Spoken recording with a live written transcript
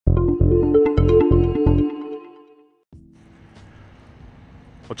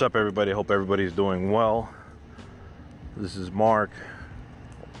What's up, everybody? Hope everybody's doing well. This is Mark.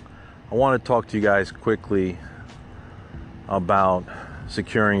 I want to talk to you guys quickly about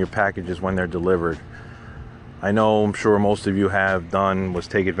securing your packages when they're delivered. I'm sure most of you have done was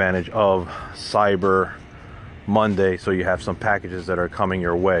take advantage of Cyber Monday, so you have some packages that are coming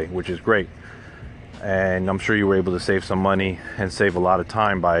your way, which is great. And I'm sure you were able to save some money and save a lot of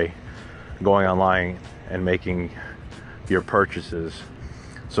time by going online and making your purchases.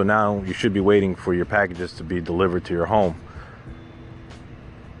 So now you should be waiting for your packages to be delivered to your home.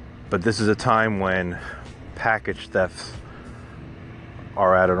 But this is a time when package thefts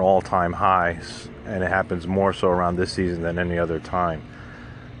are at an all-time high, and it happens more so around this season than any other time.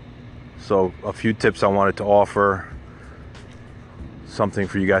 So a few tips I wanted to offer, something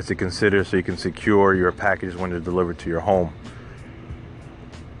for you guys to consider so you can secure your packages when they're delivered to your home.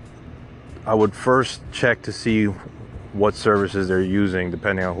 I would first check to see what services they're using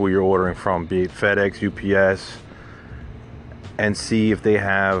depending on who you're ordering from, be it FedEx, UPS, and see if they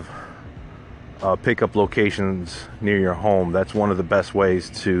have pickup locations near your home. That's one of the best ways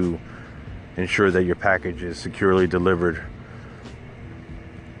to ensure that your package is securely delivered,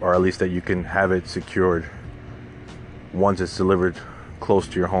 or at least that you can have it secured once it's delivered close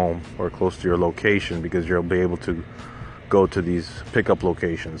to your home or close to your location, because you'll be able to go to these pickup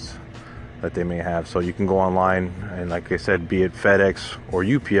locations that they may have. So you can go online and, like I said, be it FedEx or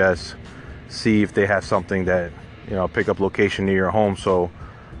UPS, see if they have something that, pickup location near your home, so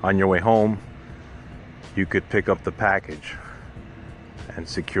on your way home you could pick up the package and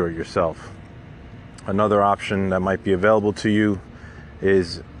secure it yourself. Another option that might be available to you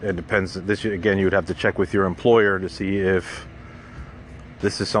is, it depends, this again you would have to check with your employer to see if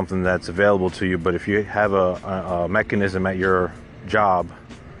this is something that's available to you. But if you have a mechanism at your job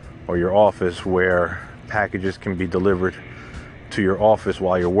or your office where packages can be delivered to your office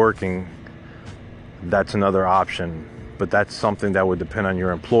while you're working, that's another option. But that's something that would depend on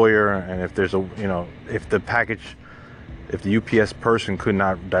your employer, and if there's if the UPS person could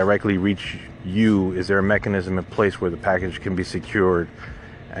not directly reach you, is there a mechanism in place where the package can be secured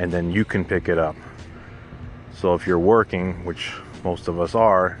and then you can pick it up? So if you're working, which most of us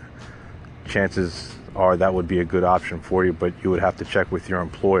are, chances are that would be a good option for you, but you would have to check with your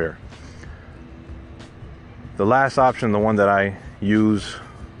employer. The last option, the one that I use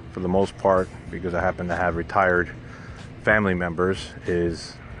for the most part because I happen to have retired family members,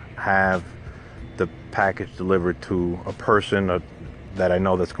 is have the package delivered to a person that I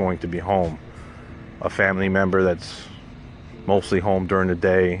know that's going to be home, a family member that's mostly home during the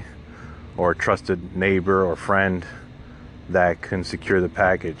day, or a trusted neighbor or friend that can secure the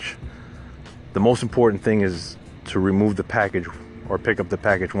package. The most important thing is to remove the package or pick up the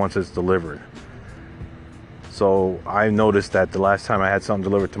package once it's delivered. So I noticed that the last time I had something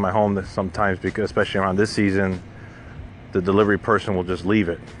delivered to my home, that sometimes, because especially around this season, the delivery person will just leave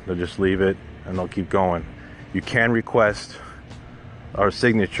it. They'll just leave it and they'll keep going. You can request our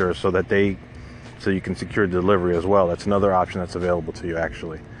signature so you can secure delivery as well. That's another option that's available to you,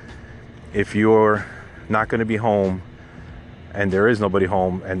 actually. If you're not going to be home and there is nobody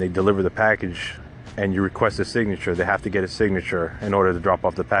home and they deliver the package and you request a signature, they have to get a signature in order to drop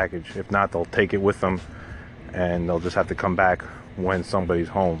off the package. If not, they'll take it with them and they'll just have to come back when somebody's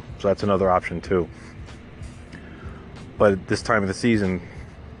home. So that's another option too. But at this time of the season,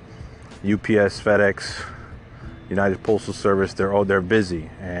 UPS, FedEx, United Postal Service, they're busy,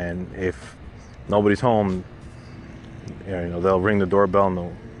 and if nobody's home, they'll ring the doorbell and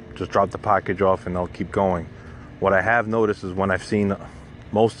they'll just drop the package off and they'll keep going. What I have noticed is when I've seen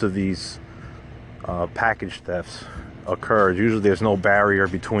most of these package thefts occur, usually there's no barrier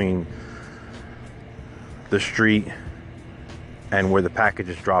between the street and where the package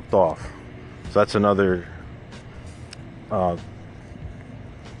is dropped off. So that's another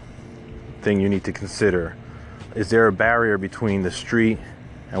thing you need to consider. Is there a barrier between the street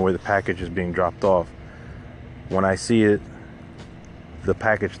and where the package is being dropped off? When I see it, the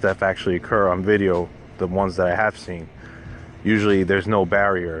package theft actually occur on video, the ones that I have seen, usually there's no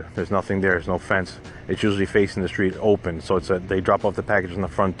barrier, there's nothing there, there's no fence. It's usually facing the street open, so they drop off the package on the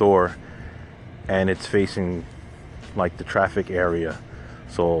front door and it's facing like the traffic area,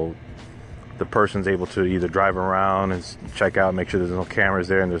 so the person's able to either drive around and check out, make sure there's no cameras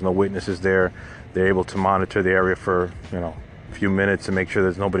there and there's no witnesses there. They're able to monitor the area for a few minutes and make sure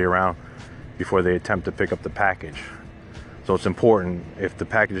there's nobody around before they attempt to pick up the package. So it's important, if the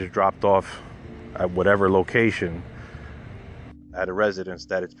package is dropped off at whatever location at a residence,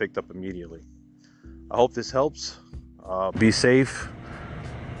 that it's picked up immediately. I hope this helps. Be safe.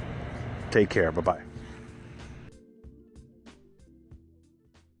 Take care. Bye-bye.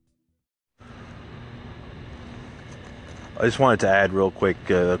 I just wanted to add real quick,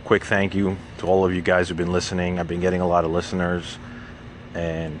 quick thank you to all of you guys who've been listening. I've been getting a lot of listeners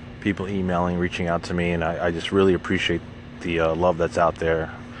and people emailing, reaching out to me, and I just really appreciate the love that's out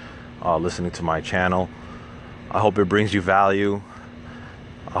there listening to my channel. I hope it brings you value.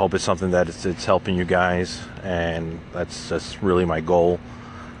 I hope it's something that it's helping you guys, and that's really my goal.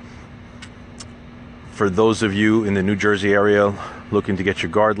 For those of you in the New Jersey area looking to get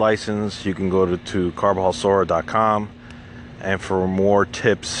your guard license, you can go to carbajalsora.com, and for more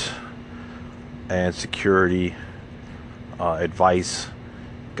tips and security advice,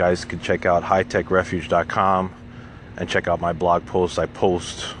 guys can check out hightechrefuge.com and check out my blog posts. I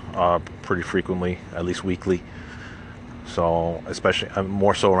post pretty frequently, at least weekly. So especially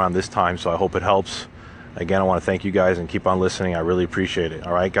more so around this time, so I hope it helps. Again, I want to thank you guys and keep on listening. I really appreciate it.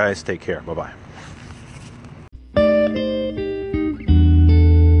 All right, guys, take care. Bye-bye.